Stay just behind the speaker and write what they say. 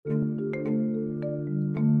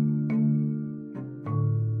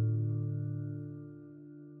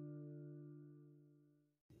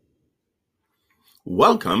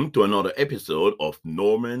Welcome to another episode of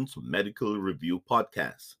Norman's Medical Review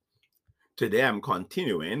Podcast. Today I'm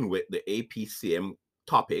continuing with the APCM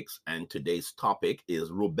topics, and today's topic is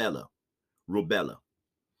rubella. Rubella.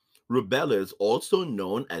 Rubella is also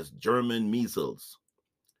known as German measles.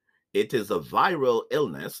 It is a viral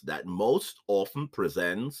illness that most often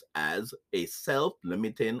presents as a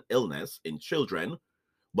self-limiting illness in children,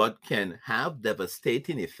 but can have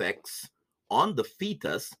devastating effects on the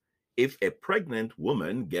fetus if a pregnant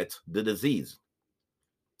woman gets the disease.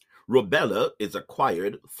 Rubella is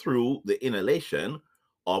acquired through the inhalation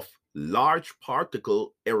of large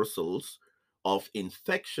particle aerosols of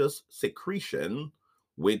infectious secretion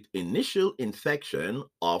with initial infection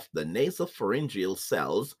of the nasopharyngeal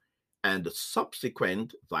cells and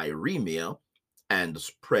subsequent viremia and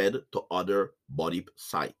spread to other body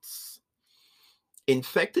sites.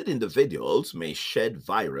 Infected individuals may shed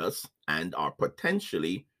virus and are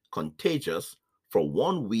potentially contagious for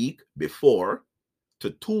 1 week before to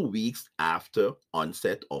 2 weeks after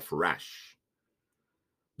onset of rash.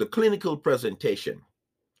 The clinical presentation.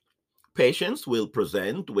 Patients will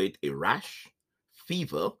present with a rash,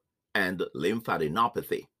 fever, and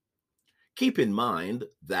lymphadenopathy. Keep in mind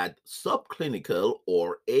that subclinical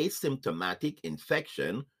or asymptomatic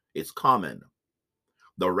infection is common.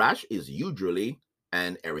 The rash is usually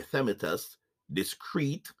an erythematous,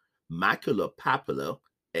 discrete maculopapular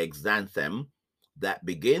exanthem that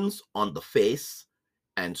begins on the face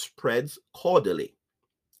and spreads caudally.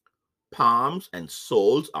 Palms and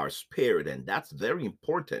soles are spared, and that's very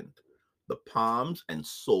important. The palms and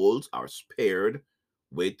soles are spared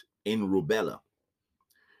in rubella.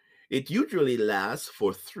 It usually lasts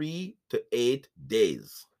for 3 to 8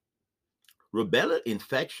 days. Rubella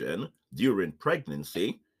infection during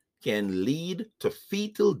pregnancy can lead to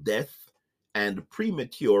fetal death and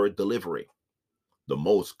premature delivery. The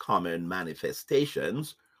most common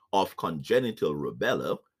manifestations of congenital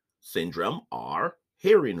rubella syndrome are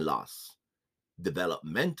hearing loss,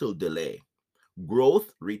 developmental delay,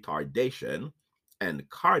 growth retardation, and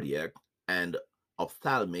cardiac and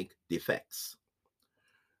ophthalmic defects.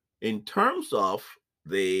 In terms of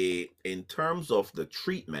the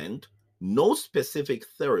treatment, no specific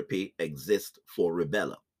therapy exists for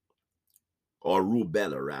rubella.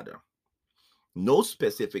 No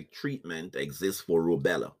specific treatment exists for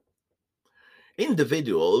rubella.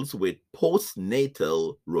 Individuals with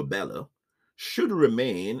postnatal rubella should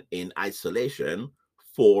remain in isolation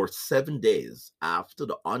for 7 days after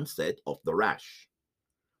the onset of the rash.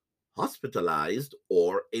 Hospitalized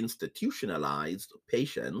or institutionalized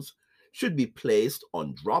patients should be placed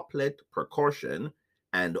on droplet precaution,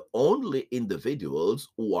 and only individuals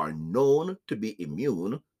who are known to be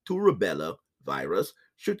immune to rubella virus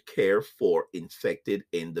should care for infected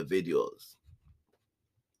individuals.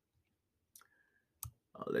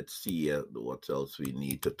 Let's see what else we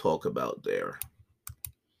need to talk about there.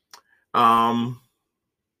 For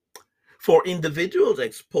individuals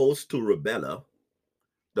exposed to rubella,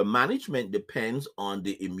 the management depends on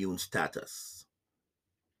the immune status.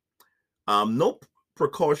 No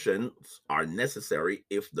precautions are necessary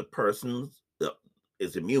if the person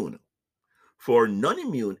is immune. For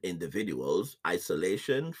non-immune individuals,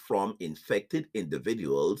 isolation from infected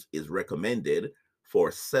individuals is recommended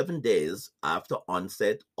for 7 days after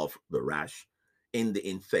onset of the rash in the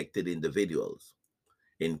infected individuals.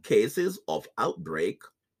 In cases of outbreak,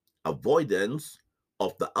 avoidance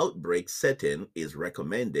of the outbreak setting is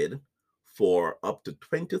recommended for up to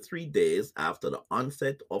 23 days after the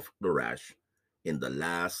onset of the rash in the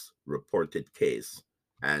last reported case,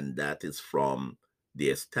 and that is from the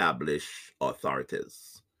established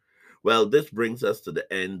authorities. Well, this brings us to the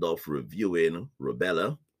end of reviewing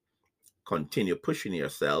rubella. Continue pushing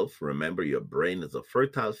yourself. Remember, your brain is a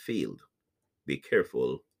fertile field. Be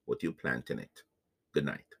careful what you plant in it. Good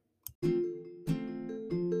night.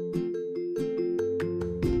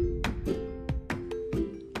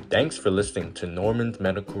 Thanks for listening to Norman's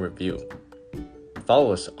Medical Review.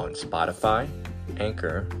 Follow us on Spotify,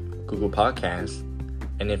 Anchor, Google Podcasts,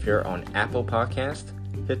 and if you're on Apple Podcasts,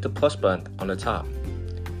 hit the plus button on the top.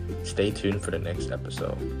 Stay tuned for the next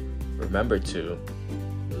episode. Remember to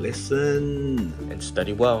listen and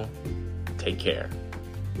study well. Take care.